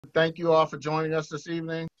Thank you all for joining us this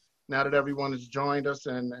evening. Now that everyone has joined us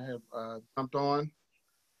and have jumped on,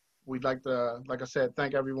 we'd like to, like I said,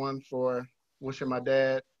 thank everyone for wishing my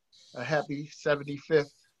dad a happy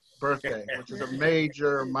 75th birthday, which is a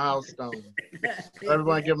major milestone. So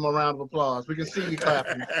everyone give him a round of applause. We can see you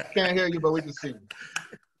clapping. Can't hear you, but we can see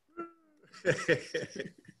you.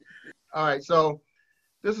 All right, so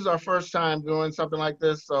this is our first time doing something like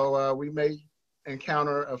this, so we may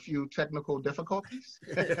encounter a few technical difficulties.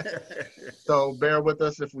 So bear with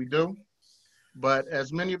us if we do. But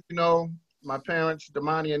as many of you know, my parents,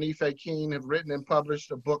 Damani and Otey Keene, have written and published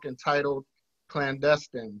a book entitled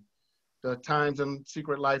Clandestine, The Times and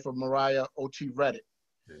Secret Life of Mariah Otey Reddick.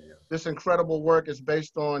 Yeah. This incredible work is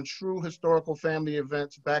based on true historical family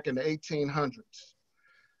events back in the 1800s.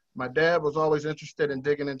 My dad was always interested in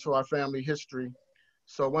digging into our family history.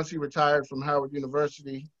 So once he retired from Howard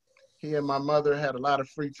University, he and my mother had a lot of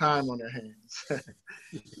free time on their hands,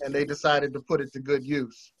 and they decided to put it to good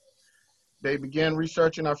use. They began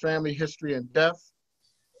researching our family history in depth,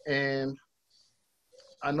 and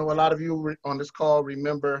I know a lot of you on this call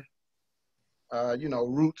remember,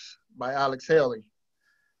 Roots by Alex Haley.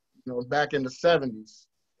 Back in the 70s.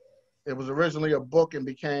 It was originally a book and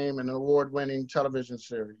became an award-winning television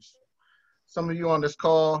series. Some of you on this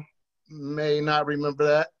call may not remember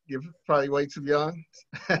that. You're probably way too young.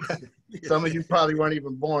 Some of you probably weren't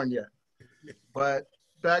even born yet. But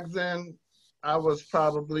back then, I was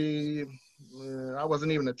probably, I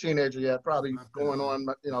wasn't even a teenager yet, probably going on,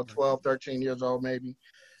 12, 13 years old maybe.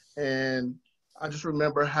 And I just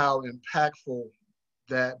remember how impactful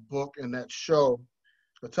that book and that show,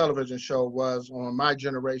 the television show, was on my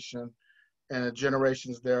generation and the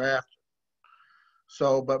generations thereafter.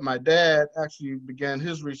 So, but my dad actually began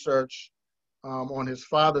his research on his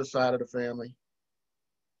father's side of the family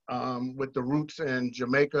with the roots in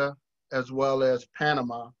Jamaica as well as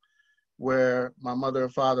Panama, where my mother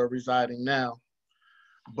and father are residing now.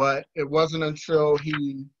 But it wasn't until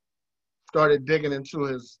he started digging into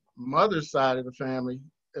his mother's side of the family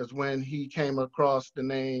is when he came across the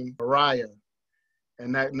name Mariah.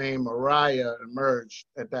 And that name Mariah emerged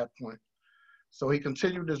at that point. So he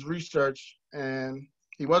continued his research and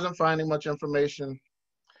he wasn't finding much information.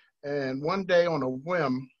 And one day on a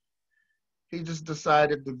whim, he just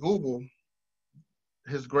decided to Google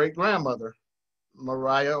his great-grandmother,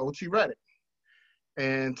 Mariah Otey Reddick.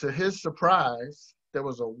 And to his surprise, there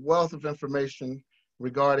was a wealth of information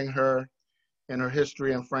regarding her and her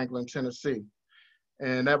history in Franklin, Tennessee.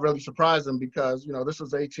 And that really surprised him because, this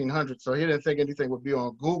was the 1800s. So he didn't think anything would be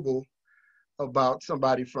on Google about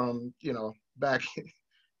somebody from, back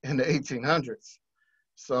in the 1800s.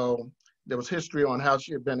 So there was history on how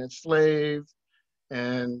she had been enslaved,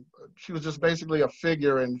 and she was just basically a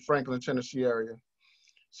figure in Franklin, Tennessee area.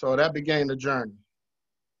 So that began the journey.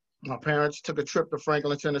 My parents took a trip to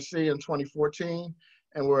Franklin, Tennessee in 2014,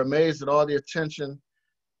 and were amazed at all the attention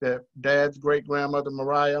that Dad's great-grandmother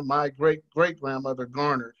Mariah, my great-great-grandmother,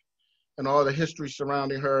 garnered, and all the history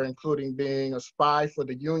surrounding her, including being a spy for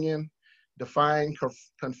the Union, defying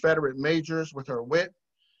Confederate majors with her wit,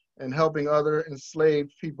 and helping other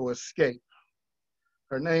enslaved people escape.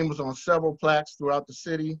 Her name was on several plaques throughout the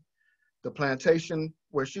city. The plantation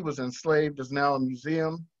where she was enslaved is now a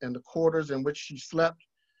museum, and the quarters in which she slept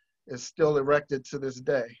is still erected to this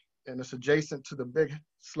day, and it's adjacent to the big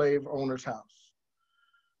slave owner's house.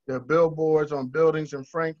 There are billboards on buildings in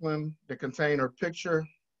Franklin that contain her picture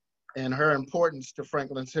and her importance to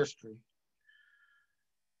Franklin's history.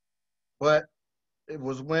 But it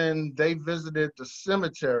was when they visited the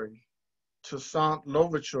cemetery to Saint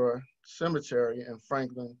Louverture Cemetery in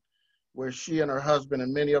Franklin, where she and her husband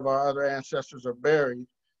and many of our other ancestors are buried,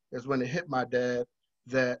 is when it hit my dad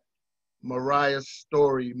that Mariah's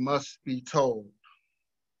story must be told,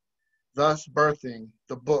 thus birthing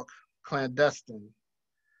the book Clandestine,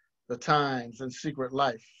 The Times and Secret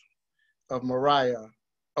Life of Mariah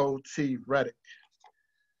Otey Reddick.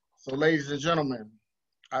 So ladies and gentlemen,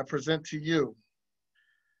 I present to you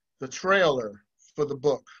the trailer for the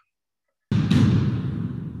book.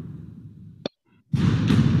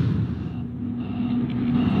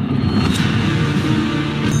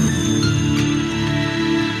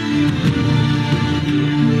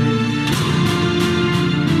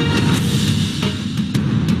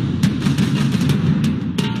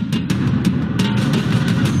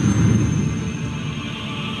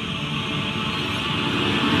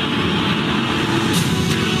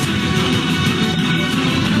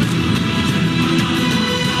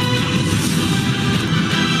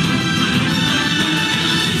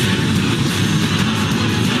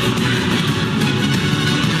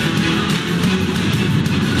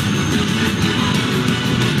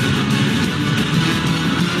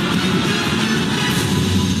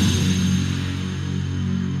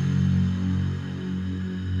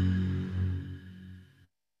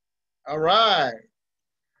 right.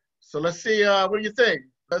 So let's see, what do you think?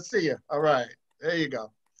 Let's see you. All right, there you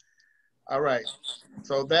go. All right,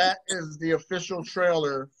 so that is the official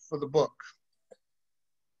trailer for the book,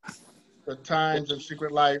 The Times and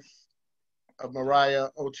Secret Life of Mariah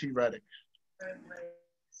Otey Reddick.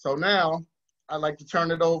 So now I'd like to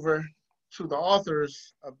turn it over to the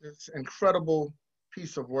authors of this incredible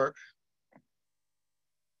piece of work,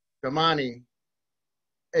 Damani,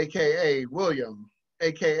 AKA William,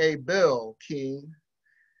 AKA Bill Keene,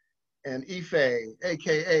 and Ife,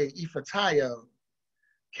 AKA Ifetayo,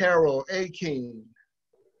 Carole A. Keene.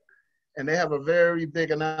 And they have a very big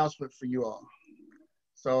announcement for you all.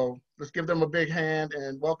 So let's give them a big hand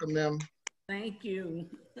and welcome them. Thank you.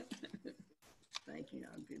 Thank you.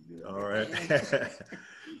 I'll give you all right.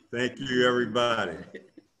 Thank you, everybody.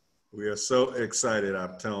 We are so excited.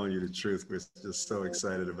 I'm telling you the truth. We're just so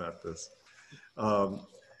excited about this. The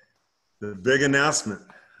big announcement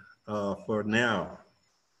for now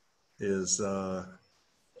is to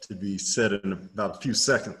be said in about a few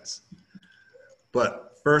seconds.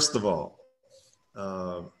 But first of all,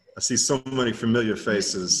 I see so many familiar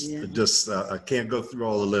faces. Yeah. Just I can't go through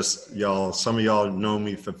all the list, y'all. Some of y'all know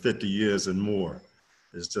me for 50 years and more.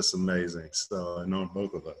 It's just amazing. So I know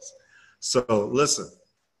both of us. So listen,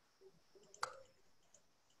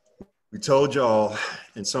 we told y'all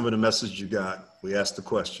in some of the messages you got, we asked the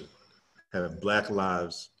question, have Black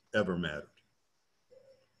lives ever mattered?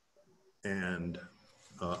 And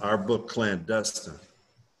our book, Clandestine,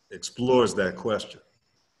 explores that question,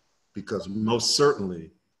 because most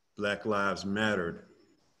certainly Black lives mattered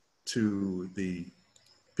to the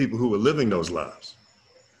people who were living those lives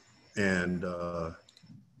and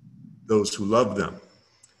those who loved them.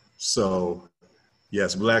 So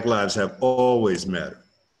yes, Black lives have always mattered.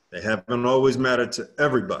 They haven't always mattered to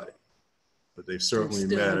everybody, but they've certainly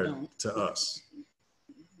mattered to us.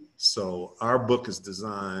 So our book is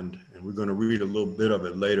designed, and we're going to read a little bit of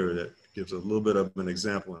it later, that gives a little bit of an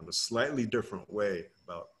example in a slightly different way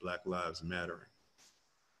about Black lives mattering.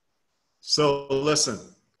 So listen,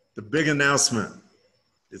 the big announcement,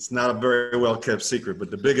 it's not a very well kept secret,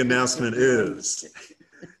 but the big announcement is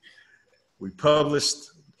we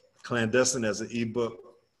published Clandestine as an ebook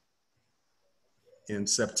in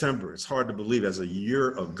September. It's hard to believe, as a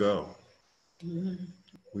year ago. Mm-hmm.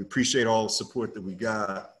 We appreciate all the support that we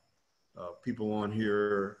got. People on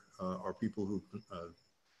here are people who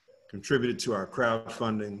contributed to our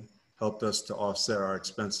crowdfunding, helped us to offset our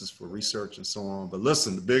expenses for research and so on. But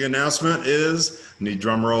listen, the big announcement is, need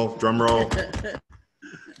drum roll, drum roll. The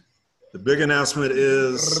big announcement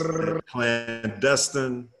is that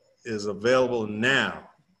Clandestine is available now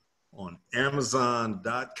on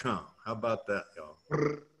Amazon.com. How about that, y'all?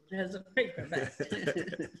 As a paperback.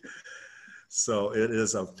 So it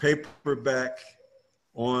is a paperback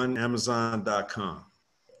on Amazon.com.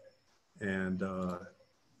 And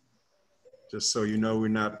just so you know, we're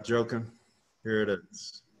not joking, here it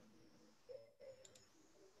is.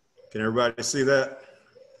 Can everybody see that?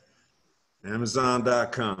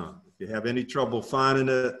 Amazon.com. If you have any trouble finding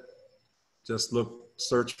it, just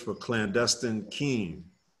search for Clandestine Keene,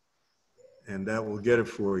 and that will get it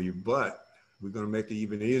for you. But we're going to make it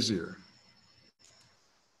even easier.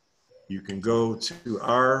 You can go to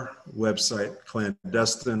our website,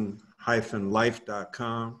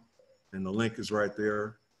 clandestine-life.com, and the link is right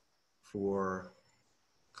there for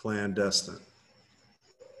Clandestine.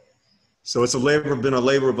 So it's been a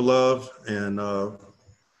labor of love, and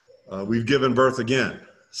we've given birth again.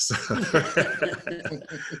 So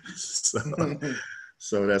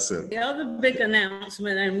that's it. The other big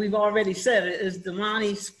announcement, and we've already said it, is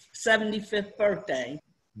Damani's 75th birthday.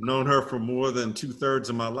 I've known her for more than 2/3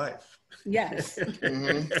 of my life. Yes.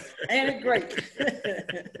 Mm-hmm. Ain't it great?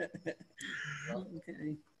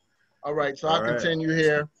 Okay. All right, so I'll continue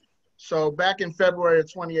here. So back in February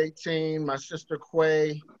of 2018, my sister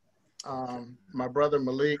Quay, my brother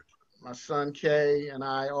Malik, my son Kay, and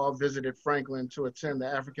I all visited Franklin to attend the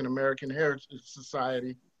African American Heritage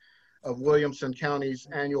Society of Williamson County's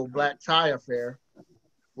annual Black Tie Affair,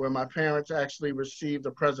 where my parents actually received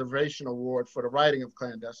a preservation award for the writing of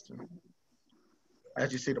Clandestine.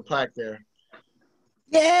 As you see the plaque there.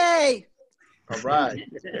 Yay! All right.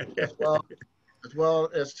 As well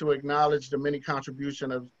as to acknowledge the many contribution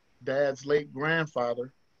of Dad's late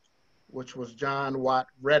grandfather, which was John Watt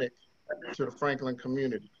Reddick, to the Franklin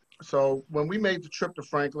community. So when we made the trip to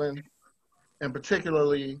Franklin, and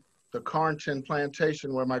particularly the Carnton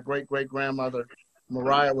Plantation where my great-great-grandmother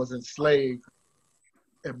Mariah was enslaved,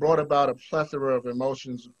 it brought about a plethora of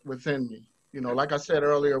emotions within me. You know, like I said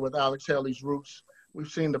earlier with Alex Haley's Roots, we've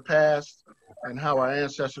seen the past and how our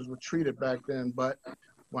ancestors were treated back then, but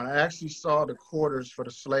when I actually saw the quarters for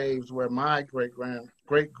the slaves where my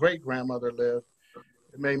great-great-grandmother lived,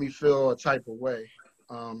 it made me feel a type of way.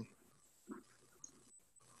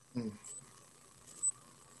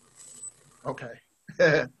 Okay.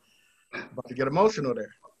 About to get emotional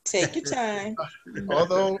there. Take your time.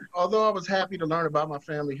 Although I was happy to learn about my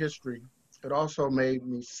family history, it also made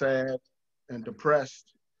me sad and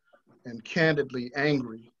depressed and candidly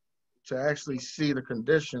angry to actually see the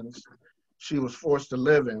conditions she was forced to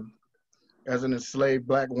live in as an enslaved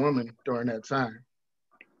Black woman during that time.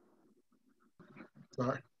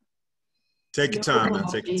 Sorry. Take your time, man.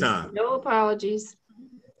 Take your time. No apologies.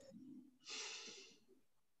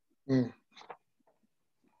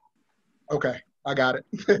 Okay, I got it.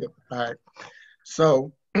 All right.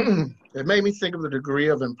 So it made me think of the degree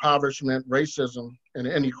of impoverishment, racism, and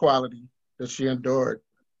inequality that she endured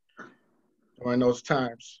during those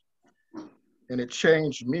times. And it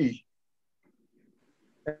changed me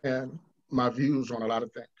and my views on a lot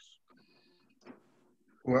of things.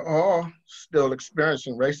 We're all still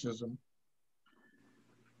experiencing racism,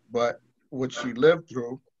 but what she lived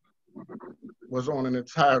through was on an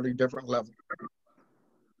entirely different level. It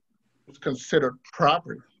was considered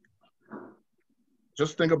property.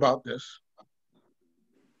 Just think about this.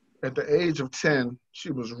 At the age of 10,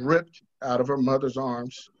 she was ripped out of her mother's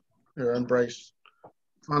arms, her embrace, in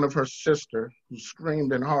front of her sister, who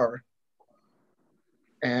screamed in horror.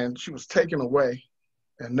 And she was taken away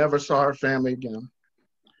and never saw her family again.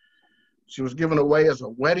 She was given away as a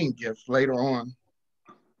wedding gift later on.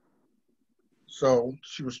 So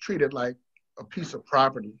she was treated like a piece of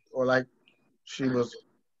property, or like she was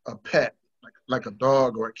a pet, like a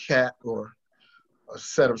dog or a cat or a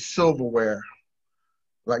set of silverware,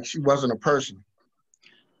 like she wasn't a person.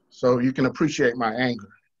 So you can appreciate my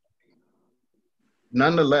anger.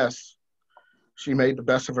 Nonetheless, she made the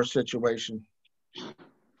best of her situation.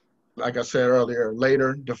 Like I said earlier,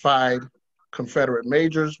 later defied Confederate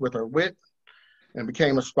majors with her wit and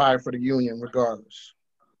became a spy for the Union regardless.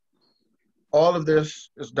 All of this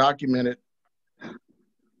is documented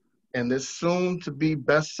in this soon-to-be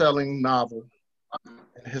best-selling novel,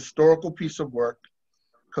 a historical piece of work,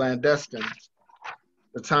 Clandestine,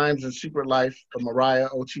 The Times and Secret Life of Mariah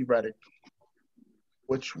Otey Reddick,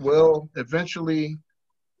 which will eventually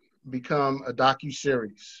become a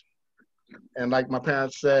docu-series. And like my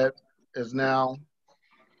parents said, is now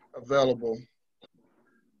available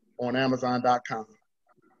on Amazon.com.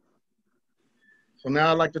 So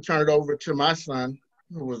now I'd like to turn it over to my son,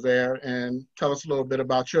 who was there, and tell us a little bit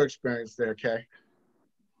about your experience there, Kay.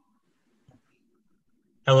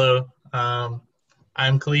 Hello,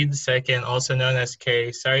 I'm Khalid II, also known as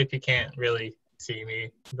Kay. Sorry if you can't really see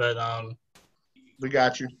me, but We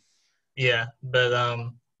got you. yeah,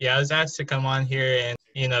 I was asked to come on here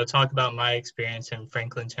and talk about my experience in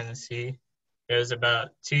Franklin, Tennessee. It was about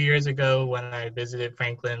 2 years ago when I visited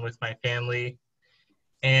Franklin with my family,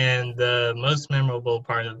 and the most memorable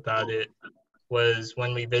part about it was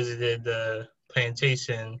when we visited the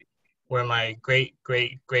plantation where my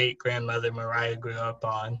great-great-great-grandmother Mariah grew up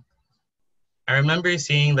on. I remember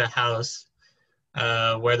seeing the house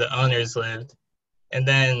where the owners lived, and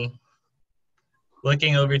then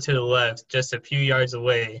looking over to the left, just a few yards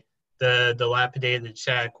away, the dilapidated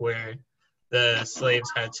shack where the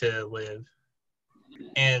slaves had to live.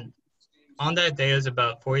 And on that day, it was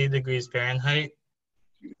about 40 degrees Fahrenheit,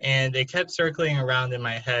 and it kept circling around in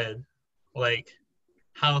my head, like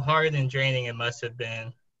how hard and draining it must have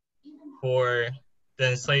been for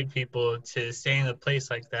the enslaved people to stay in a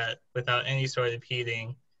place like that without any sort of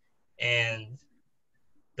heating, and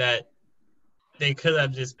that they could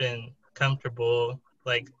have just been comfortable,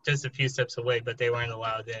 like just a few steps away, but they weren't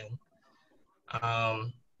allowed in.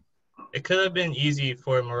 It could have been easy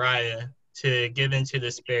for Mariah to give into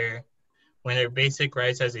despair when her basic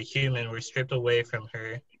rights as a human were stripped away from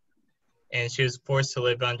her and she was forced to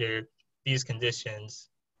live under these conditions.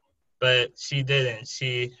 But she didn't.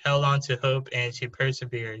 She held on to hope and she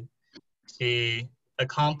persevered. She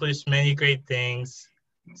accomplished many great things,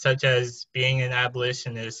 such as being an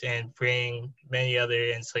abolitionist and freeing many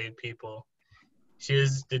other enslaved people. She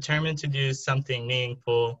was determined to do something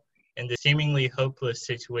meaningful in the seemingly hopeless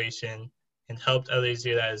situation and helped others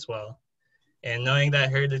do that as well. And knowing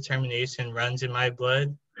that her determination runs in my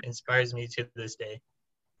blood inspires me to this day.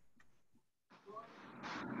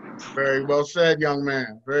 Very well said, young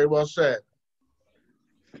man. Very well said.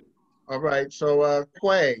 All right, so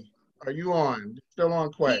Quay, are you on? Still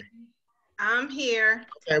on, Quay? I'm here.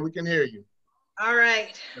 Okay, we can hear you. All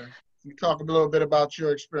right. Okay. You talk a little bit about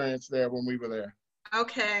your experience there when we were there.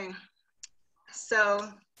 Okay.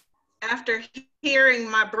 So after hearing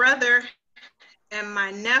my brother and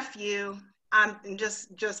my nephew. I'm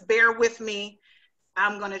just bear with me.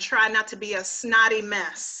 I'm going to try not to be a snotty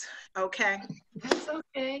mess, okay? That's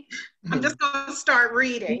okay. I'm just going to start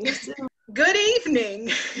reading. Good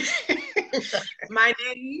evening. My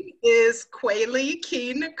name is Damani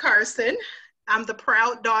Keene Carson. I'm the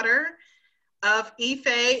proud daughter of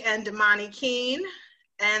Otey and Damani Keene,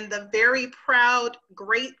 and the very proud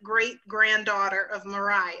great-great-granddaughter of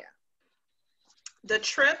Mariah. The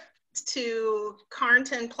trip to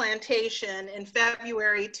Carnton Plantation in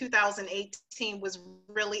February 2018 was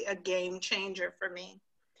really a game changer for me.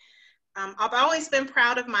 I've always been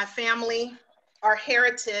proud of my family, our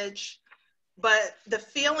heritage, but the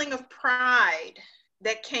feeling of pride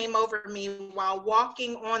that came over me while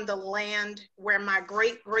walking on the land where my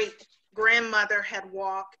great-great-grandmother had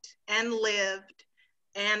walked and lived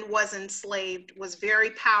and was enslaved was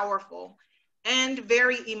very powerful and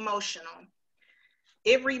very emotional.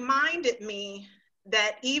 It reminded me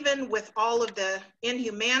that even with all of the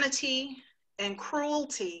inhumanity and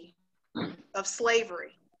cruelty of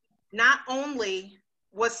slavery, not only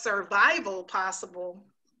was survival possible,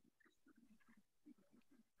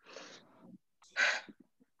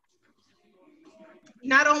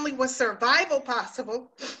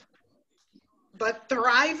 but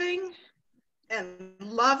thriving and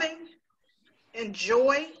loving and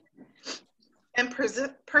joy and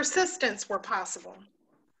persistence were possible.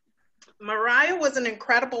 Mariah was an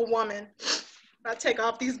incredible woman. If I take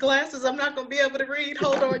off these glasses, I'm not going to be able to read.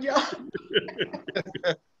 Hold on, y'all.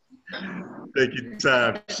 Take your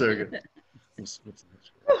time, sugar.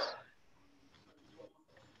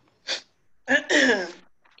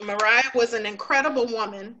 Mariah was an incredible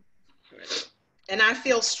woman, and I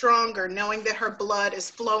feel stronger knowing that her blood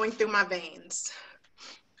is flowing through my veins.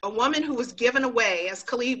 A woman who was given away, as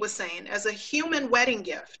Khalid was saying, as a human wedding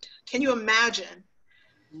gift. Can you imagine?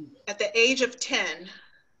 At the age of 10,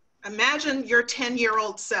 imagine your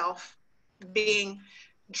 10-year-old self being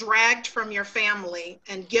dragged from your family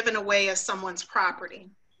and given away as someone's property.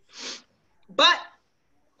 But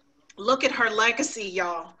look at her legacy,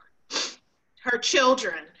 y'all. Her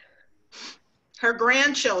children, her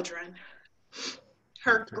grandchildren,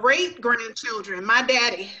 her great-grandchildren, my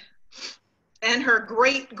daddy, and her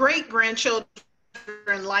great-great-grandchildren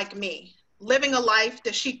like me, living a life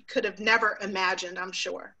that she could have never imagined, I'm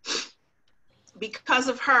sure. Because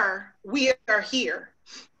of her, we are here.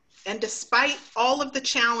 And despite all of the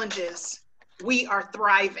challenges, we are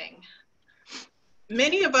thriving.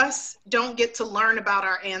 Many of us don't get to learn about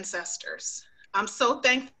our ancestors. I'm so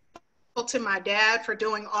thankful to my dad for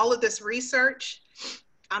doing all of this research.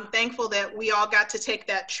 I'm thankful that we all got to take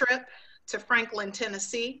that trip to Franklin,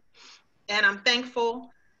 Tennessee. And I'm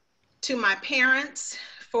thankful to my parents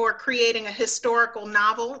for creating a historical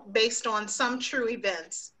novel based on some true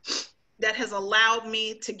events that has allowed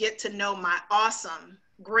me to get to know my awesome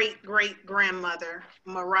great-great-grandmother,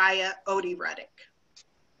 Mariah Otey Reddick.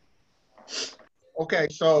 Okay,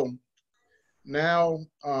 so now,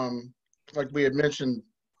 like we had mentioned,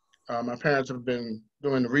 my parents have been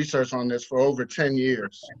doing the research on this for over 10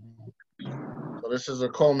 years. So this is a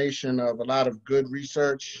culmination of a lot of good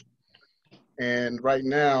research. And right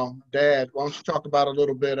now, Dad, why don't you talk about a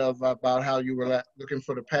little bit about how you were looking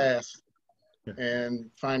for the past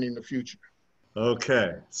and finding the future?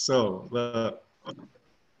 Okay, so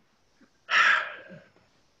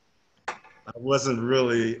I wasn't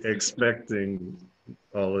really expecting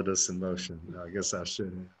all of this emotion. I guess I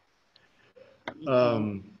shouldn't.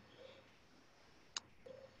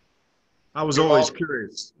 I was always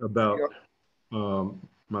curious about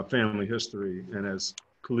my family history, and as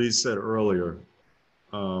Khalid said earlier,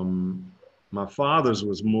 my father's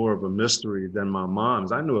was more of a mystery than my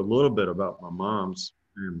mom's. I knew a little bit about my mom's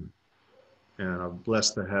family, and I'm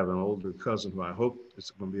blessed to have an older cousin who I hope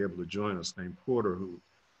is going to be able to join us, named Porter, who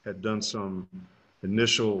had done some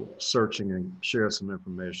initial searching and share some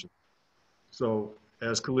information. So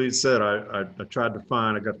as Khalid said, I tried to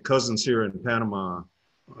find, I got cousins here in Panama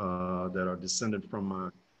that are descended from my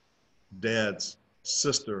dad's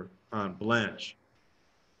sister, Aunt Blanche.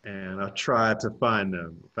 And I tried to find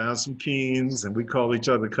them. Found some Keens, and we call each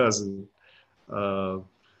other cousins, but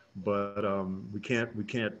we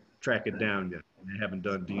can't track it down yet. They haven't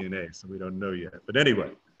done DNA, so we don't know yet. But anyway.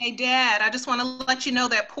 Hey, Dad, I just want to let you know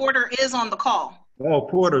that Porter is on the call. Oh,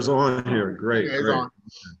 Porter's on here. Great, Yeah, great.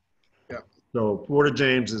 Yeah. So Porter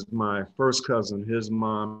James is my first cousin. His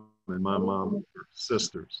mom and my mom were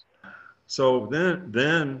sisters. So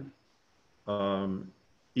then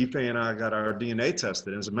Ife and I got our DNA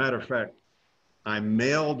tested. As a matter of fact, I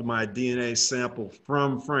mailed my DNA sample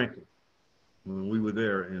from Franklin when we were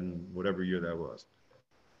there in whatever year that was,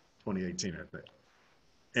 2018, I think.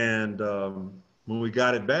 And when we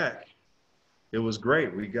got it back, it was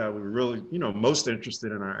great. We were really, you know, most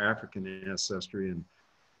interested in our African ancestry, and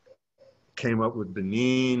came up with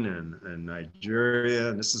Benin and Nigeria.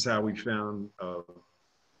 And this is how we found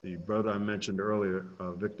the brother I mentioned earlier,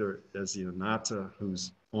 Victor Ezianata,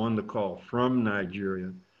 who's on the call from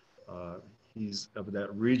Nigeria. He's of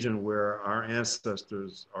that region where our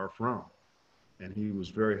ancestors are from. And he was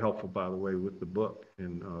very helpful, by the way, with the book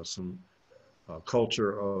and some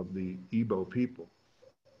culture of the Igbo people.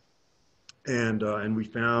 And we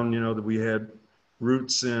found, you know, that we had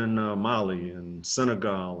roots in Mali and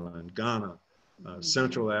Senegal and Ghana,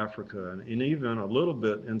 Central Africa, and even a little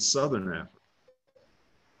bit in Southern Africa.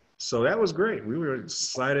 So that was great. We were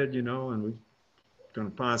excited, you know, and we're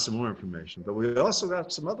going to find some more information. But we also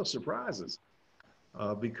got some other surprises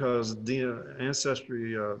because the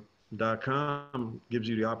Ancestry.com gives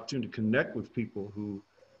you the opportunity to connect with people who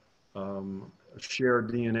share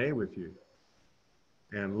DNA with you.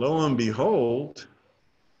 And lo and behold,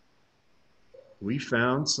 we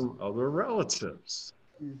found some other relatives.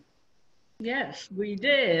 Yes, we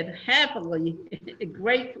did, happily,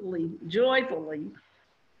 gratefully, joyfully.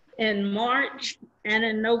 In March and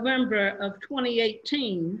in November of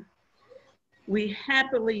 2018, we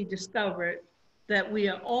happily discovered that we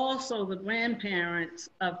are also the grandparents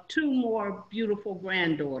of 2 more beautiful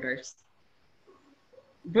granddaughters,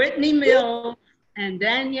 Brittany Mills and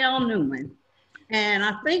Danielle Newman. And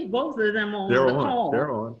I think both of them are on the call.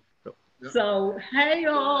 They're on. So, hey,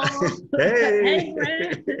 y'all. Hey.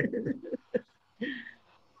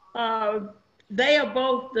 They are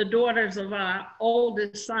both the daughters of our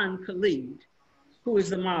oldest son, Khalid, who is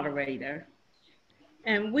the moderator.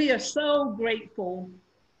 And we are so grateful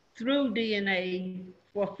through DNA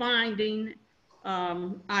for finding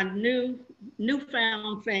our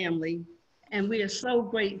newfound family. And we are so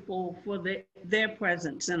grateful for their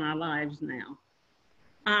presence in our lives now.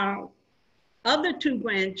 Our other 2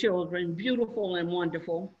 grandchildren, beautiful and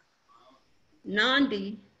wonderful,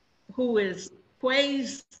 Nandi, who is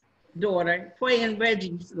Quay's daughter, Quay and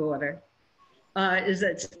Reggie's daughter, is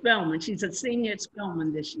at Spelman. She's a senior at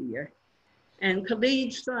Spelman this year. And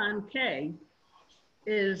Khalid's son, Kay,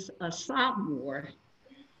 is a sophomore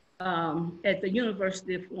at the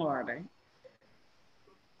University of Florida.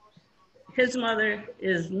 His mother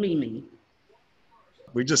is Mimi.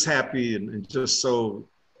 We're just happy and just so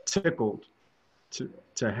tickled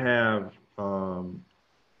to have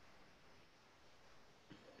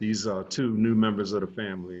these 2 new members of the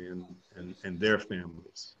family and their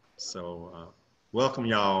families. So welcome,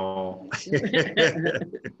 y'all.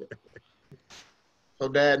 So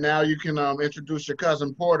Dad, now you can introduce your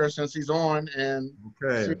cousin Porter since he's on, and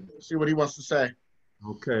see what he wants to say.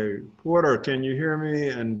 Okay, Porter, can you hear me?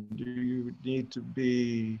 And do you need to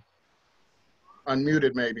be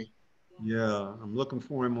unmuted maybe? Yeah, I'm looking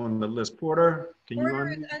for him on the list. Porter, can you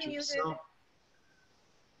unmute yourself?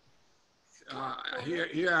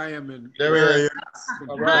 Here I am in. There he is.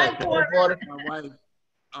 All right, Porter. My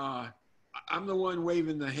wife. I'm the one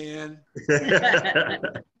waving the hand.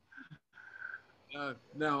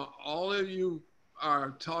 Now, all of you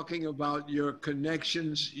are talking about your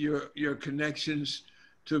connections, your connections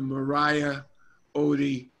to Mariah,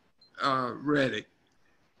 Otey, Reddick,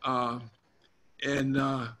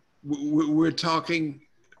 and we're talking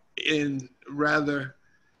in rather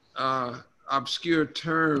obscure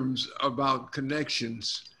terms about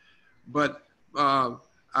connections, but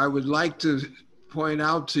I would like to point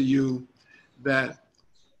out to you that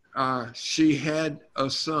she had a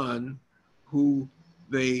son who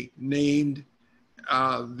they named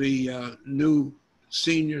the new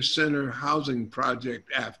senior center housing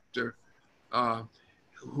project after,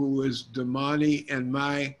 who is Damani and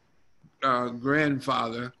my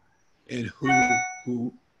grandfather, and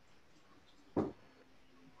who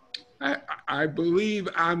I believe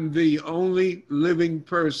I'm the only living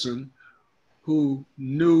person who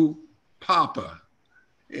knew Papa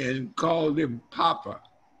and called him Papa.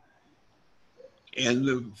 And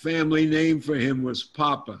the family name for him was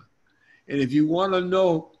Papa. And if you want to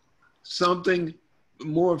know something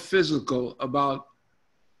more physical about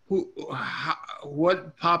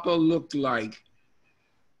what Papa looked like,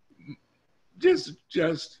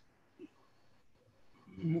 just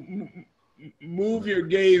move your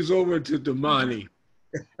gaze over to Damani,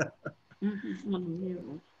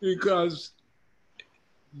 because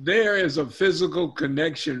there is a physical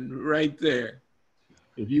connection right there.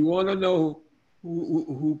 If you want to know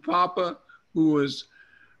who Papa, who was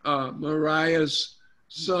Mariah's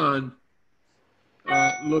son,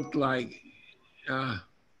 looked like,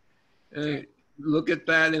 look at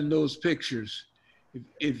that in those pictures.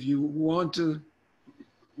 If you want to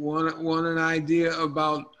want an idea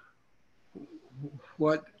about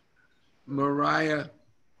what Mariah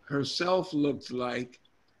herself looked like,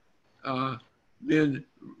 then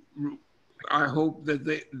I hope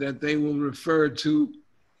that they will refer to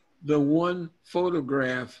the one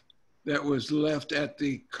photograph that was left at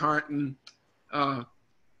the Carton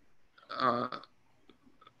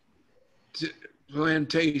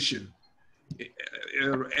Plantation.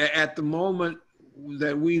 At the moment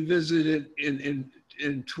that we visited in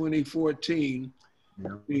 2014,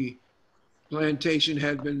 Yeah. the plantation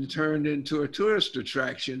had been turned into a tourist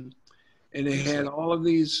attraction, and they had all of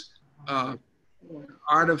these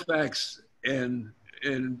artifacts and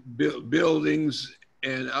buildings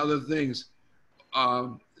and other things.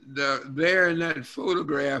 There in that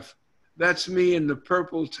photograph, that's me in the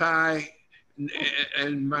purple tie,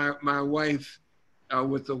 and my wife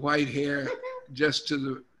with the white hair just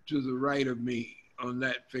to the right of me on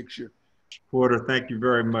that picture. Porter, thank you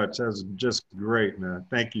very much. That was just great, man.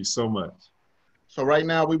 Thank you so much. So right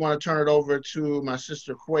now we want to turn it over to my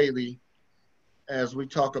sister Quayle as we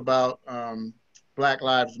talk about Black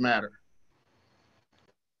Lives Matter.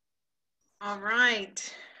 All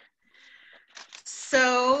right.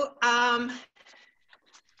 So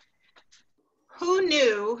who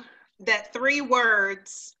knew that 3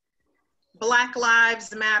 words, Black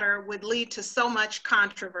Lives Matter, would lead to so much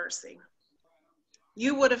controversy?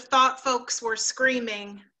 You would have thought folks were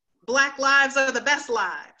screaming, Black lives are the best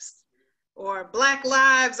lives, or Black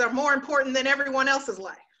lives are more important than everyone else's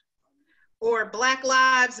life, or Black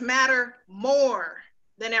lives matter more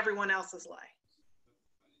than everyone else's life.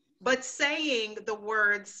 But saying the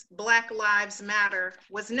words Black Lives Matter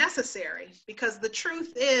was necessary because the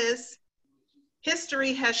truth is,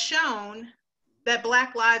 history has shown that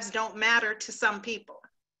Black lives don't matter to some people.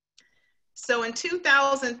 So in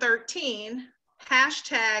 2013,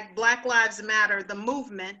 hashtag Black Lives Matter, the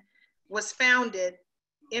movement, was founded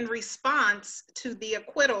in response to the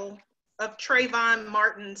acquittal of Trayvon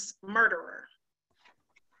Martin's murderer.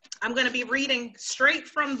 I'm going to be reading straight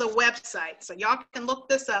from the website, so y'all can look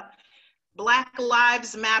this up,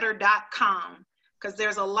 blacklivesmatter.com, because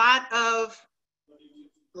there's a lot of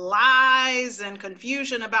lies and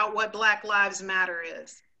confusion about what Black Lives Matter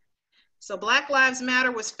is. So Black Lives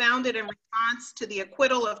Matter was founded in response to the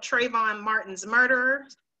acquittal of Trayvon Martin's murderer.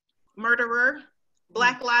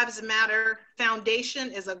 Black Lives Matter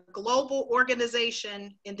Foundation is a global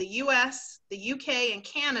organization in the US, the UK, and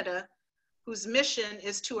Canada whose mission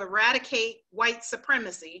is to eradicate white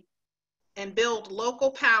supremacy and build local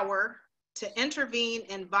power to intervene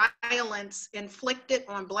in violence inflicted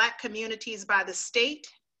on Black communities by the state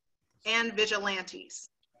and vigilantes.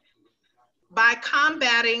 By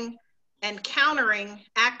combating and countering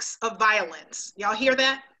acts of violence. Y'all hear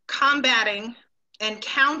that? Combating and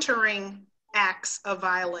countering acts of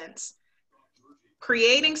violence.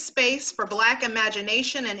 Creating space for Black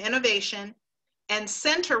imagination and innovation, and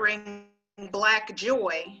centering Black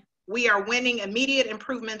joy, we are winning immediate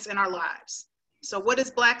improvements in our lives. So what is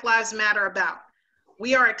Black Lives Matter about?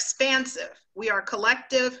 We are expansive. We are a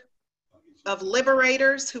collective of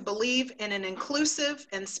liberators who believe in an inclusive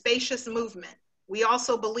and spacious movement. We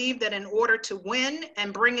also believe that in order to win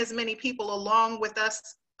and bring as many people along with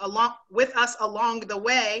us along the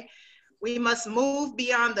way, we must move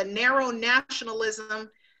beyond the narrow nationalism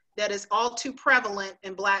that is all too prevalent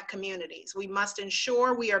in Black communities. We must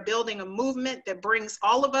ensure we are building a movement that brings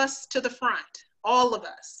all of us to the front, all of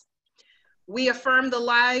us. We affirm the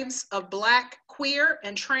lives of Black, queer,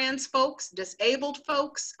 and trans folks, disabled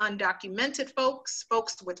folks, undocumented folks,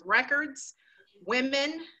 folks with records,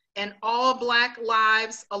 women, and all Black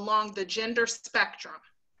lives along the gender spectrum.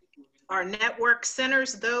 Our network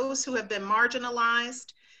centers those who have been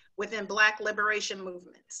marginalized within Black liberation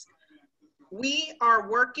movements. We are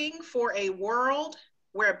working for a world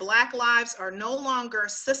where Black lives are no longer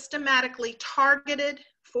systematically targeted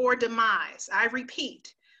for demise. I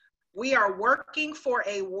repeat, we are working for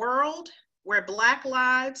a world where Black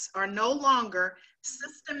lives are no longer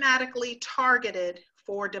systematically targeted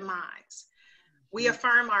for demise. We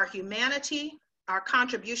affirm our humanity, our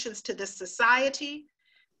contributions to this society,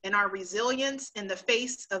 and our resilience in the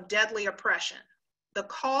face of deadly oppression. The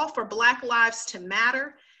call for Black lives to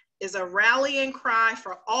matter is a rallying cry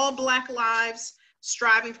for all Black lives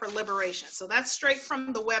striving for liberation. So that's straight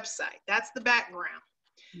from the website. That's the background.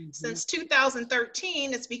 Since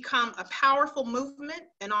 2013, it's become a powerful movement.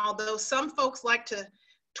 And although some folks like to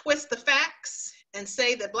twist the facts and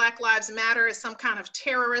say that Black Lives Matter is some kind of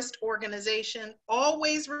terrorist organization,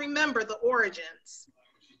 always remember the origins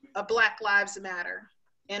of Black Lives Matter.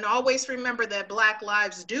 And always remember that Black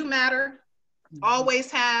lives do matter, always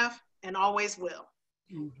have, and always will.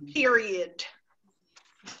 Period.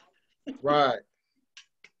 Right.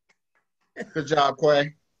 Good job,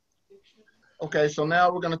 Quay. Okay, so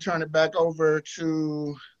now we're going to turn it back over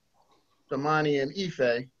to Damani and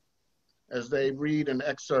Ife as they read an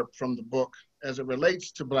excerpt from the book as it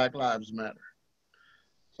relates to Black Lives Matter.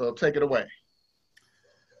 So take it away.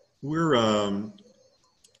 We're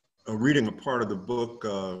reading a part of the book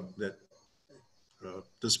that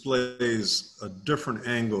displays a different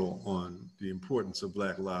angle on the importance of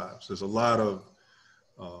Black lives. There's a lot of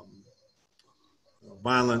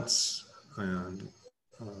violence and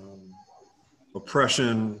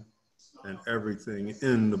oppression and everything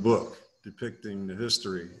in the book, depicting the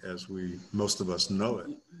history as most of us know it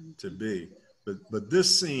to be. But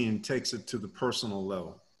this scene takes it to the personal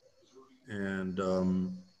level. And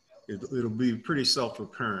it'll be pretty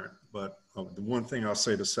self-apparent, but the one thing I'll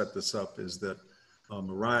say to set this up is that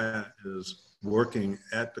Mariah is working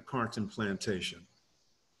at the Carleton Plantation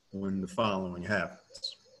when the following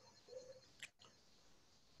happens.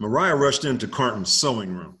 Mariah rushed into Carleton's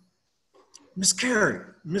sewing room. Miss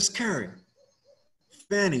Carrie,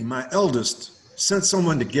 Fanny, my eldest, sent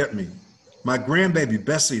someone to get me. My grandbaby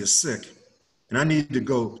Bessie is sick, and I need to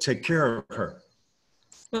go take care of her.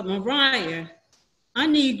 But Mariah, I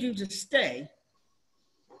need you to stay.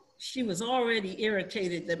 She was already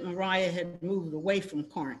irritated that Mariah had moved away from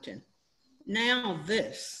Carleton. Now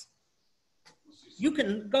this. You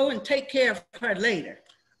can go and take care of her later.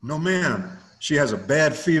 No, ma'am. She has a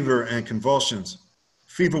bad fever and convulsions.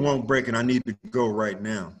 Fever won't break and I need to go right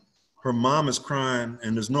now. Her mom is crying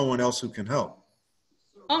and there's no one else who can help.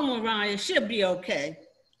 Oh, Mariah, she'll be okay.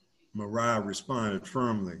 Mariah responded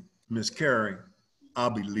firmly. Miss Carrie,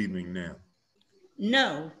 I'll be leaving now.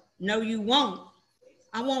 No, you won't.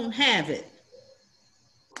 I won't have it.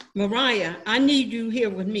 Mariah, I need you here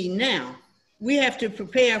with me now. We have to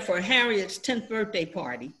prepare for Harriet's 10th birthday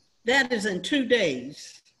party. That is in 2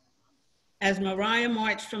 days. As Mariah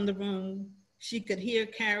marched from the room, she could hear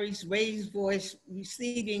Carrie's raised and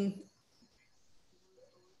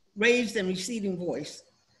receding voice.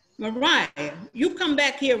 Mariah, you come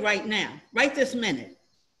back here right now, right this minute.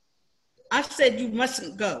 I said you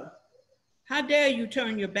mustn't go. How dare you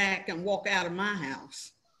turn your back and walk out of my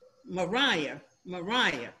house? Mariah.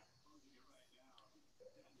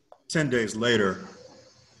 10 days later,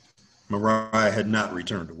 Mariah had not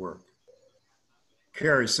returned to work.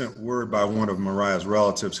 Carrie sent word by one of Mariah's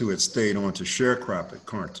relatives who had stayed on to sharecrop at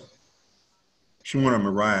Carleton. She wanted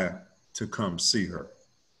Mariah to come see her.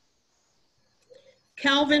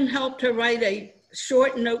 Calvin helped her write a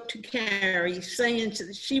short note to Carrie saying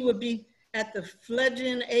that she would be at the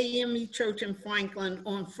fledgling AME Church in Franklin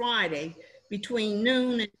on Friday between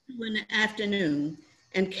noon and 2 in the afternoon,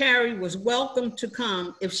 and Carrie was welcome to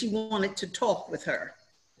come if she wanted to talk with her.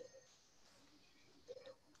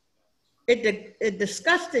 It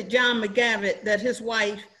disgusted John McGavitt that his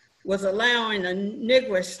wife was allowing a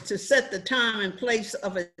negress to set the time and place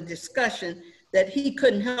of a discussion that he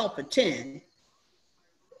couldn't help attend.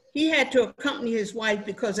 He had to accompany his wife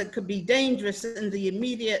because it could be dangerous in the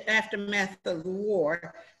immediate aftermath of the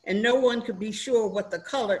war, and no one could be sure what the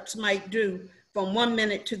coloreds might do from 1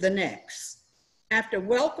 minute to the next. After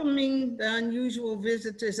welcoming the unusual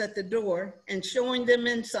visitors at the door and showing them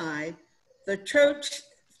inside, the church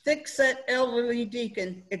thick-set elderly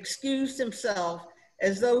deacon excused himself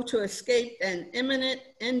as though to escape an imminent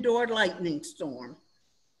indoor lightning storm.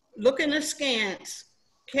 Looking askance,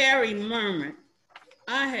 Carrie murmured,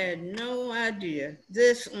 I had no idea.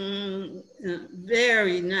 This,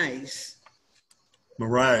 very nice.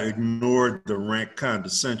 Mariah ignored the rank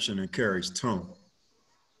condescension in Carrie's tone.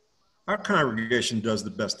 Our congregation does the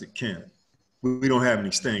best it can. We don't have any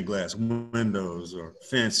stained glass windows or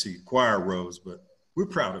fancy choir robes, but we're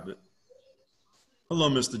proud of it. Hello,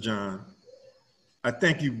 Mr. John. I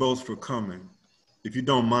thank you both for coming. If you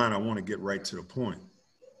don't mind, I want to get right to the point.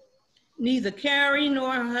 Neither Carrie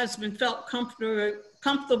nor her husband felt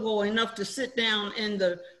comfortable enough to sit down in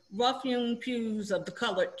the rough-hewn pews of the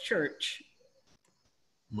colored church.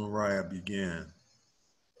 Mariah began.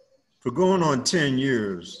 For going on 10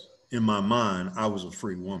 years, in my mind, I was a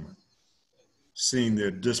free woman. Seeing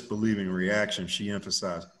their disbelieving reaction, she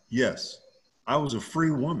emphasized, yes, I was a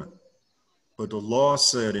free woman, but the law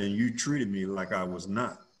said, and you treated me like I was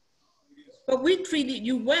not. But we treated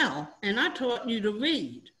you well, and I taught you to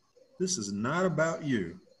read. This is not about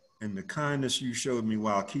you and the kindness you showed me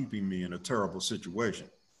while keeping me in a terrible situation.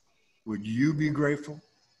 Would you be grateful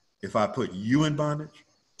if I put you in bondage,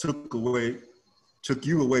 took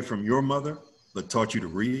you away from your mother, but taught you to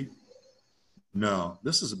read? No,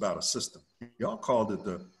 this is about a system. Y'all called it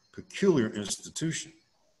the peculiar institution.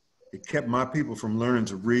 It kept my people from learning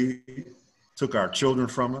to read, took our children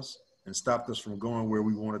from us, and stopped us from going where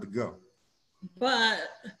we wanted to go. But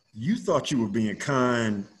You thought you were being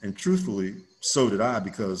kind, and truthfully, so did I,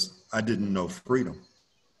 because I didn't know freedom.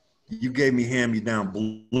 You gave me hand-me-down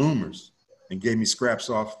bloomers and gave me scraps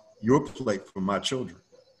off your plate for my children.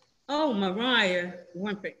 oh, Mariah,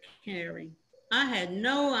 whimpered Carrie. I had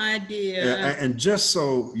no idea. And just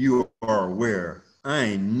so you are aware, I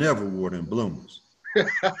ain't never wore them bloomers.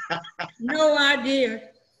 No idea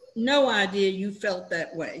you felt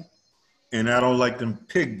that way. And I don't like them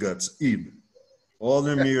pig guts either. All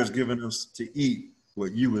them years giving us to eat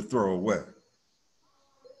what you would throw away.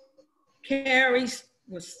 Carrie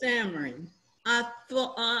was stammering. I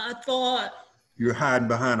thought. You're hiding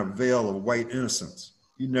behind a veil of white innocence.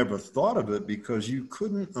 You never thought of it because you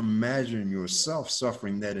couldn't imagine yourself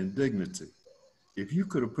suffering that indignity. If you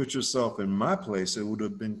could have put yourself in my place, it would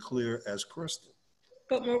have been clear as crystal.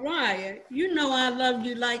 But Mariah, you know I love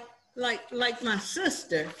you like my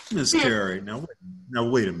sister. Miss Carrie, now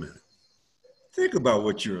wait a minute. Think about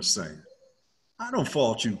what you're saying. I don't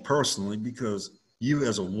fault you personally because you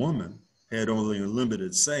as a woman had only a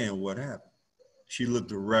limited say in what happened. She looked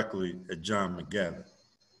directly at John McGavin.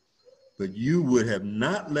 But you would have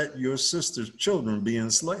not let your sister's children be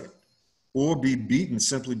enslaved or be beaten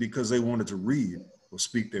simply because they wanted to read or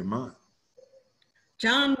speak their mind.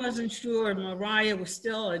 John wasn't sure Mariah was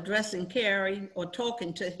still addressing Carrie or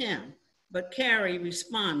talking to him, but Carrie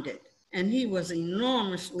responded, and he was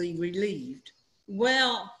enormously relieved.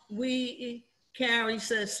 Well, Carrie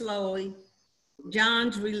said slowly.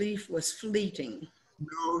 John's relief was fleeting.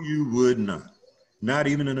 No, you would not. Not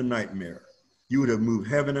even in a nightmare. You would have moved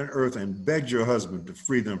heaven and earth and begged your husband to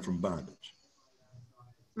free them from bondage.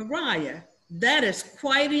 Mariah, that is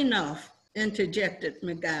quite enough, interjected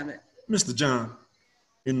McGavin. Mr. John,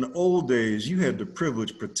 in the old days, you had the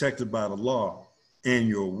privilege protected by the law and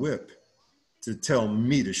your whip to tell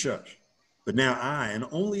me to shush. But now I, and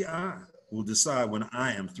only I, will decide when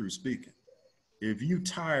I am through speaking. If you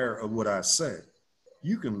tire of what I say,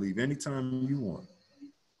 you can leave anytime you want.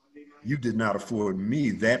 You did not afford me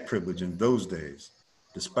that privilege in those days,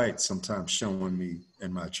 despite sometimes showing me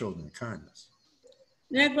and my children kindness.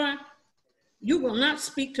 Negra, you will not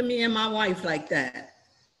speak to me and my wife like that.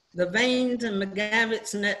 The veins in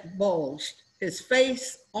McGavin's neck bulged. His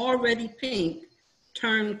face, already pink,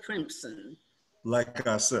 turned crimson. Like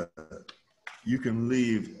I said, you can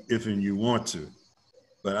leave if and you want to,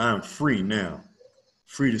 but I'm free now,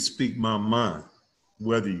 free to speak my mind,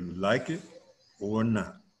 whether you like it or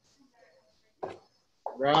not.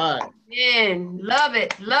 Right. Man, love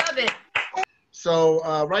it, love it. So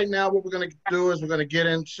right now what we're going to do is we're going to get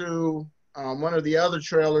into one of the other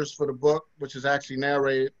trailers for the book, which is actually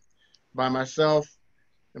narrated by myself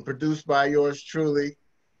and produced by yours truly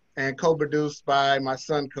and co-produced by my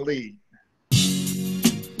son Khalid.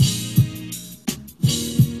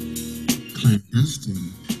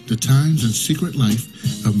 Clandestine, The Times and Secret Life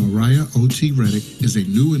of Mariah Otey Reddick is a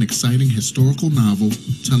new and exciting historical novel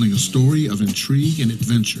telling a story of intrigue and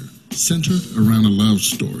adventure centered around a love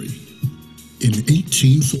story. In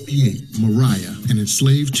 1848, Mariah, an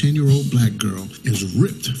enslaved 10-year-old black girl, is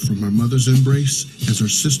ripped from her mother's embrace as her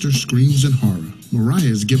sister screams in horror. Mariah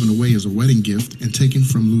is given away as a wedding gift and taken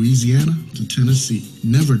from Louisiana to Tennessee,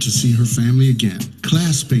 never to see her family again.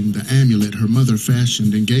 Clasping the amulet her mother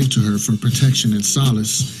fashioned and gave to her for protection and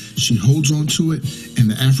solace, she holds on to it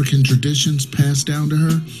and the African traditions passed down to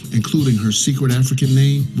her, including her secret African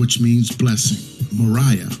name, which means blessing.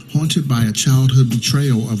 Mariah, haunted by a childhood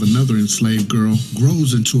betrayal of another enslaved girl,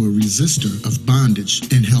 grows into a resistor of bondage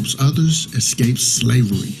and helps others escape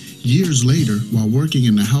slavery. Years later, while working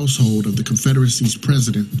in the household of the Confederacy's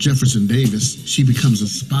president, Jefferson Davis, she becomes a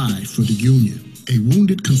spy for the Union. A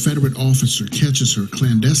wounded Confederate officer catches her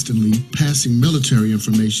clandestinely passing military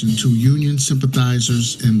information to Union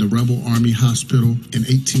sympathizers in the rebel Army Hospital in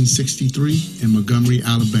 1863 in Montgomery,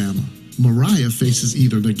 Alabama. Mariah faces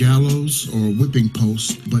either the gallows or a whipping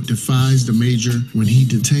post, but defies the major when he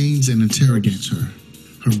detains and interrogates her.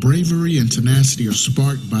 Her bravery and tenacity are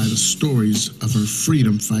sparked by the stories of her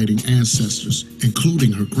freedom-fighting ancestors,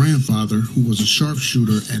 including her grandfather, who was a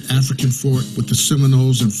sharpshooter at African Fort with the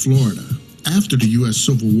Seminoles in Florida. After the U.S.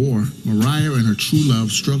 Civil War, Mariah and her true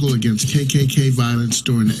love struggle against KKK violence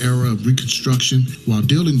during the era of Reconstruction while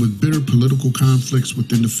dealing with bitter political conflicts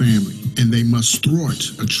within the family, and they must thwart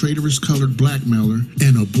a traitorous colored blackmailer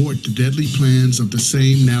and abort the deadly plans of the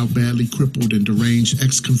same now badly crippled and deranged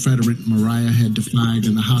ex-Confederate Mariah had defied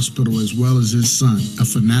in the hospital, as well as his son, a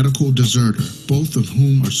fanatical deserter, both of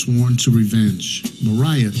whom are sworn to revenge.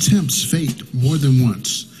 Mariah tempts fate more than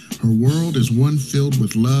once. Her world is one filled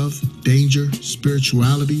with love, danger,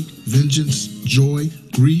 spirituality, vengeance, joy,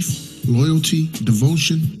 grief, loyalty,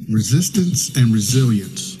 devotion, resistance, and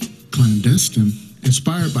resilience. Clandestine,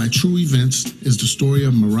 inspired by true events, is the story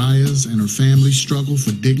of Mariah's and her family's struggle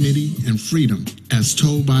for dignity and freedom, as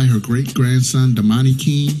told by her great-grandson Damani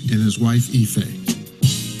Keene and his wife Ife.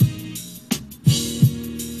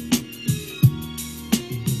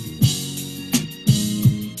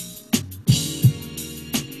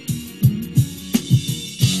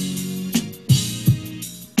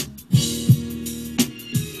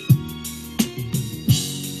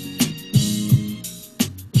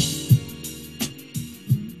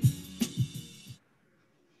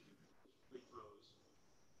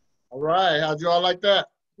 All right, how'd you all like that?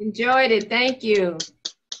 Enjoyed it. Thank you.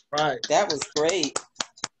 Right. That was great.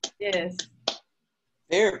 Yes.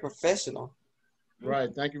 Very professional. Right,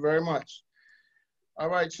 thank you very much. All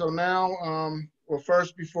right, so now, well,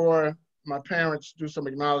 first, before my parents do some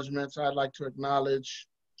acknowledgements, I'd like to acknowledge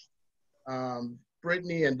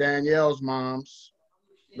Brittany and Danielle's moms,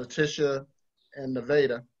 Letitia and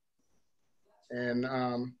Nevada. And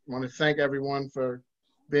want to thank everyone for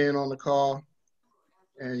being on the call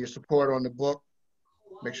and your support on the book.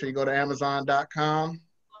 Make sure you go to Amazon.com.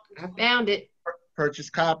 I found it.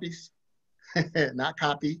 Purchase copies, not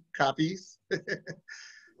copies.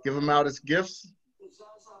 Give them out as gifts.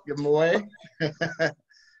 Give them away.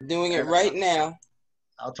 Doing it right now.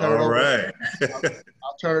 I'll turn it over.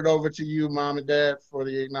 I'll turn it over to you, Mom and Dad, for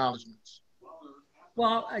the acknowledgements.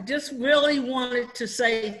 Well, I just really wanted to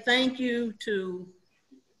say thank you to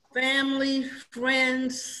family,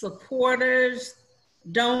 friends, supporters,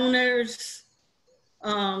 donors,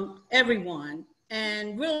 everyone,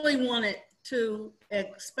 and really wanted to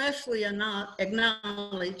especially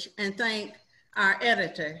acknowledge and thank our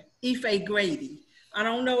editor, Ife Grady. I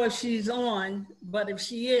don't know if she's on, but if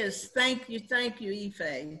she is, thank you,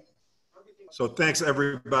 Ife. So thanks,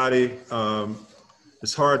 everybody.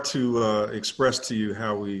 It's hard to express to you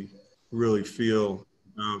how we really feel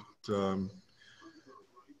about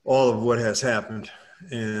all of what has happened,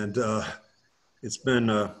 and it's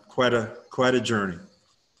been quite a journey.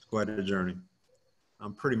 Quite a journey.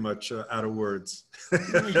 I'm pretty much out of words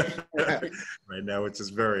right now, which is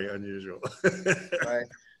very unusual. Right.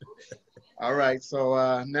 All right.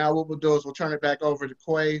 So now what we'll do is we'll turn it back over to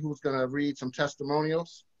Quay, who's going to read some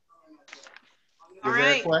testimonials. All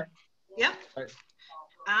right. Quay? Yep. All right.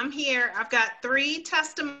 I'm here. I've got 3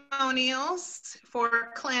 testimonials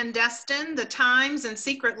for Clandestine, The Times and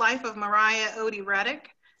Secret Life of Mariah Otey Reddick,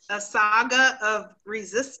 a saga of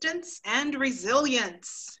resistance and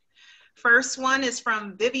resilience. First one is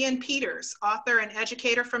from Vivian Peters, author and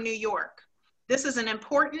educator from New York. This is an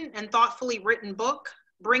important and thoughtfully written book,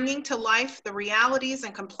 bringing to life the realities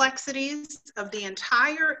and complexities of the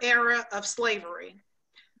entire era of slavery,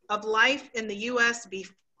 of life in the US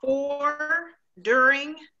before,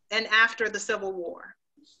 during, and after the Civil War.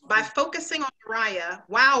 By focusing on Mariah,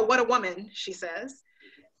 wow, what a woman, she says,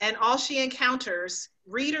 and all she encounters,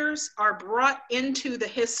 readers are brought into the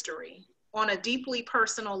history on a deeply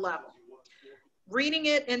personal level. Reading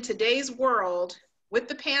it in today's world with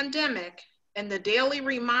the pandemic and the daily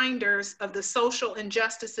reminders of the social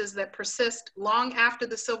injustices that persist long after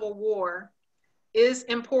the Civil War is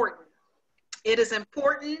important. It is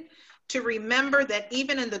important to remember that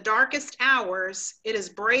even in the darkest hours, it is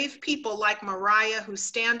brave people like Mariah who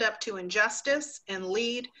stand up to injustice and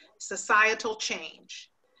lead societal change.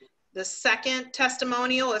 The second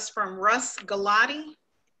testimonial is from Russ Galati,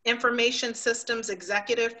 Information Systems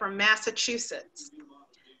Executive from Massachusetts.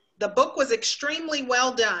 The book was extremely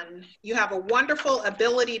well done. You have a wonderful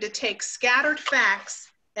ability to take scattered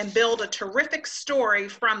facts and build a terrific story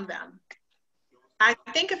from them. I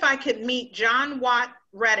think if I could meet John Watt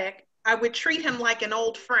Reddick, I would treat him like an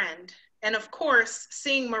old friend. And of course,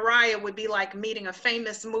 seeing Mariah would be like meeting a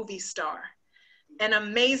famous movie star, an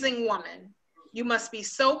amazing woman. You must be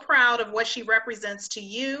so proud of what she represents to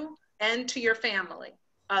you and to your family.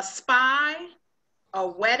 A spy, a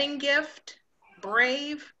wedding gift,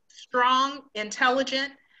 brave, strong,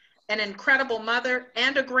 intelligent, an incredible mother,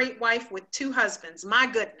 and a great wife with 2 husbands. My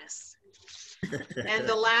goodness. And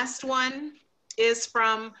the last one is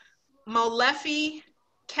from Molefi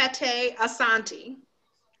Kete Asante,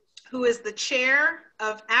 who is the chair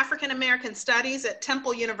of African American Studies at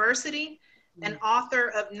Temple University and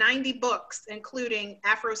author of 90 books, including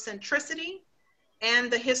Afrocentricity and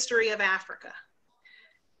the History of Africa.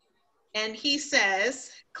 And he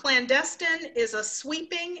says, Clandestine is a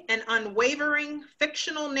sweeping and unwavering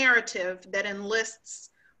fictional narrative that enlists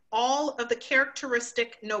all of the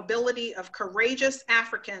characteristic nobility of courageous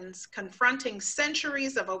Africans confronting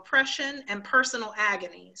centuries of oppression and personal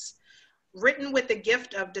agonies. Written with the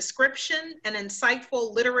gift of description and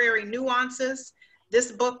insightful literary nuances,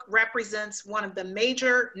 this book represents one of the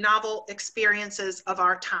major novel experiences of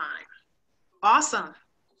our time. Awesome.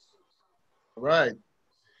 Right.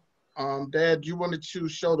 Dad, you wanted to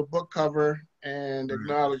show the book cover and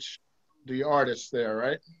acknowledge the artist there,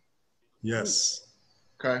 right? Yes.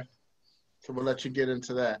 Okay. So we'll let you get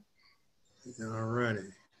into that. All righty.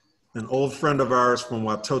 An old friend of ours from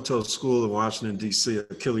Watoto School in Washington, D.C.,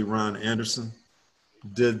 Achille Ron Anderson,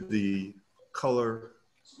 did the color,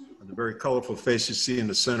 the very colorful face you see in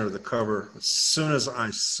the center of the cover. As soon as I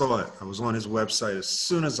saw it, I was on his website. As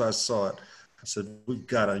soon as I saw it, I said, we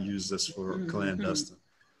gotta use this for Clandestine.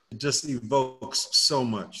 It just evokes so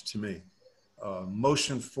much to me.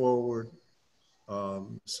 Motion forward.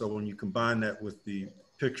 So when you combine that with the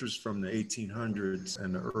pictures from the 1800s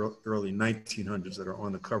and the early 1900s that are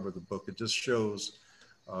on the cover of the book, it just shows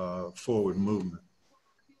forward movement.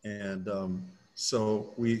 And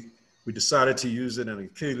so we decided to use it, and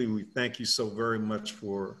Achille, we thank you so very much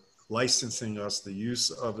for licensing us the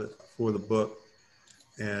use of it for the book.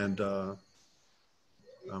 And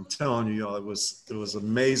I'm telling you, y'all, it was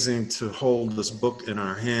amazing to hold this book in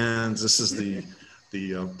our hands. This is the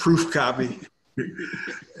proof copy,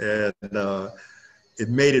 and it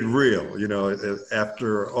made it real. You know,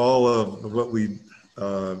 after all of what we've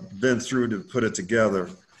been through to put it together.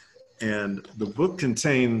 And the book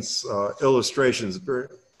contains illustrations,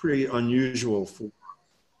 pretty unusual for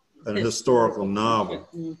an historical novel.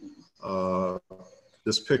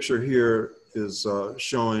 This picture here is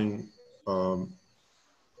showing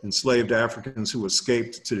enslaved Africans who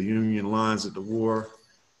escaped to the Union lines at the war.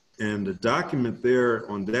 And the document there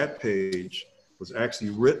on that page was actually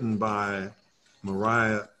written by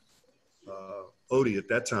Mariah Otey. At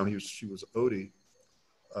that time, she was Otey.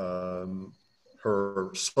 Her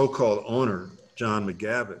so-called owner, John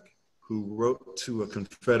McGavick, who wrote to a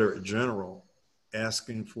Confederate general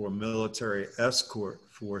asking for a military escort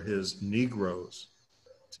for his Negroes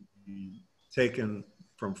to be taken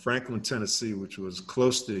from Franklin, Tennessee, which was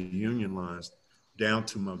close to the Union lines, down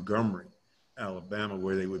to Montgomery, Alabama,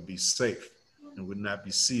 where they would be safe and would not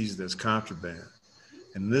be seized as contraband.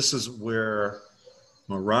 And this is where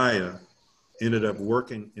Mariah ended up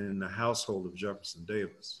working in the household of Jefferson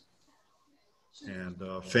Davis. And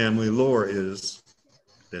family lore is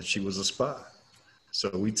that she was a spy. So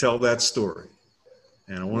we tell that story.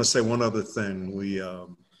 And I want to say one other thing. We,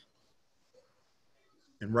 in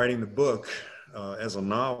writing the book as a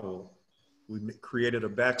novel, we created a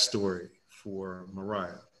backstory for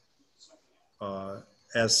Mariah.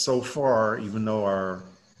 As so far, even though our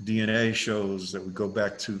DNA shows that we go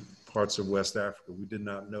back to parts of West Africa, we did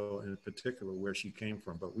not know in particular where she came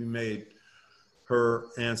from, but we made her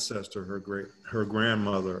ancestor, her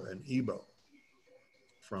grandmother, an Igbo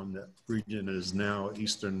from that region that is now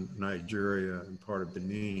Eastern Nigeria and part of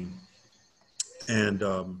Benin. And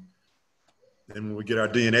then when we get our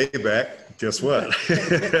DNA back, guess what?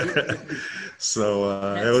 So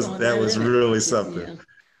that was really something. Yeah.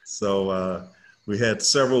 So we had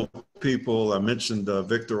several people. I mentioned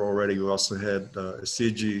Victor already. We also had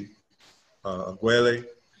Isiji Agwele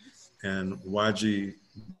and Waji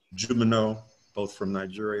Jumino, both from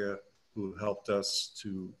Nigeria, who helped us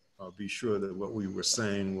to be sure that what we were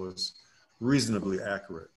saying was reasonably accurate.